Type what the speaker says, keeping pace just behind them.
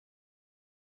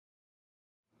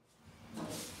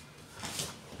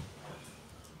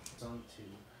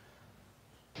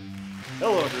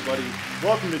Hello everybody,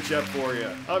 welcome to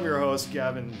Jetphoria. I'm your host,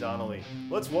 Gavin Donnelly.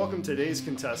 Let's welcome today's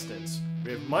contestants.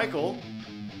 We have Michael,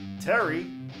 Terry,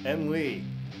 and Lee.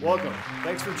 Welcome.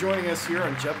 Thanks for joining us here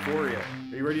on Jetphoria.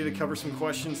 Are you ready to cover some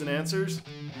questions and answers?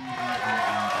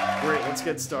 Great, let's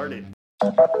get started.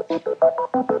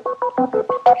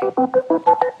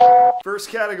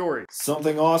 First category.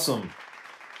 Something awesome.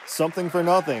 Something for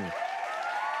nothing.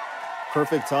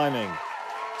 Perfect timing.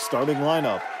 Starting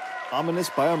lineup. Ominous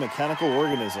biomechanical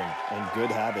organism, and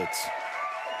good habits.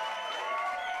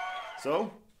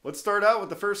 So, let's start out with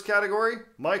the first category.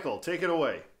 Michael, take it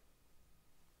away.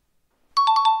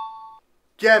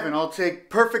 Gavin, I'll take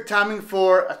perfect timing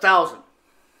for 1,000.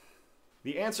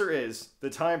 The answer is the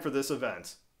time for this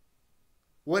event.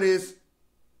 What is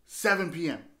 7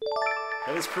 p.m.?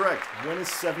 That is correct. When is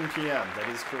 7 p.m.? That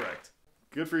is correct.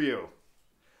 Good for you.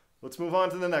 Let's move on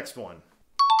to the next one.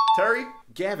 Terry?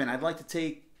 Gavin, I'd like to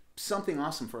take something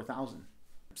awesome for 1,000.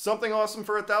 Something awesome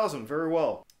for 1,000. Very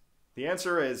well. The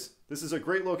answer is, this is a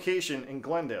great location in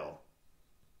Glendale.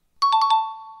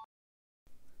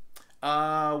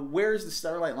 Where's the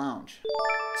Starlite Lounge?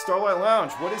 Starlite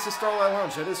Lounge. What is the Starlite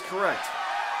Lounge? That is correct.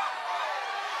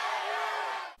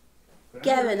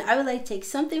 Gavin, I would like to take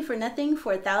something for nothing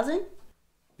for 1,000.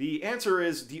 The answer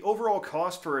is the overall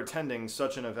cost for attending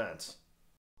such an event.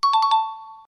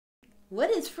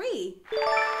 What is free?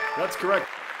 That's correct.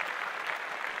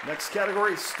 Next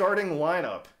category, starting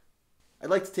lineup.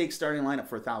 I'd like to take starting lineup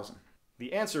for 1,000.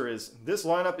 The answer is, this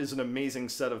lineup is an amazing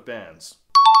set of bands.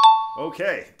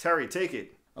 Okay, Terry, take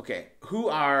it. Okay, who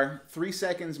are 3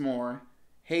 Seconds More,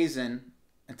 Hazen,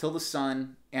 Until the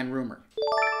Sun, and Rumur?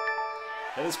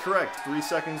 That is correct. 3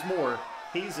 Seconds More,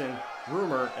 Hazen,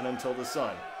 Rumur, and Until the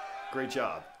Sun. Great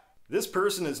job. This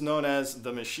person is known as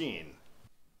The Machine.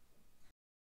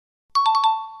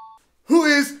 Who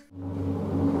is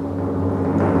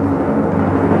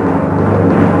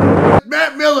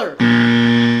Matt Miller?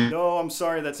 No, I'm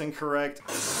sorry, that's incorrect.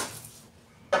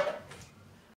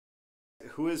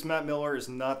 Who is Matt Miller is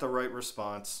not the right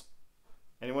response.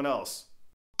 Anyone else?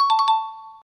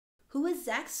 Who is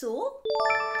Zach Sewell?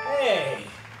 Hey!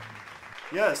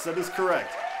 Yes, that is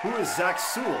correct. Who is Zach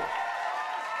Sewell?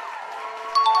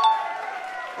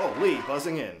 Oh, Lee,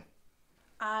 buzzing in.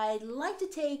 I'd like to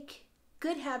take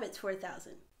good habits for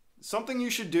 1,000. Something you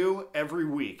should do every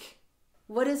week.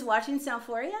 What is watching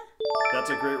Soundphoria? That's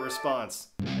a great response.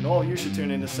 And all of you should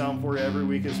tune in to Soundphoria every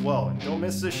week as well. And don't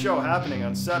miss this show happening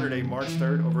on Saturday, March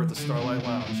 3rd over at the Starlite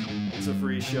Lounge. It's a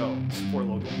free show. Support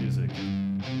local music.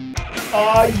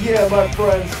 Yeah, my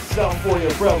friends,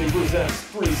 Soundphoria proudly presents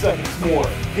 3 Seconds More,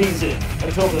 Hazen,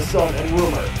 Until the Sun, and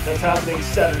Rumur. That's happening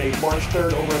Saturday, March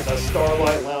 3rd over at the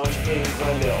Starlite Lounge in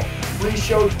Glendale. Free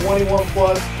show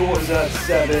 21+, doors at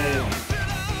 7.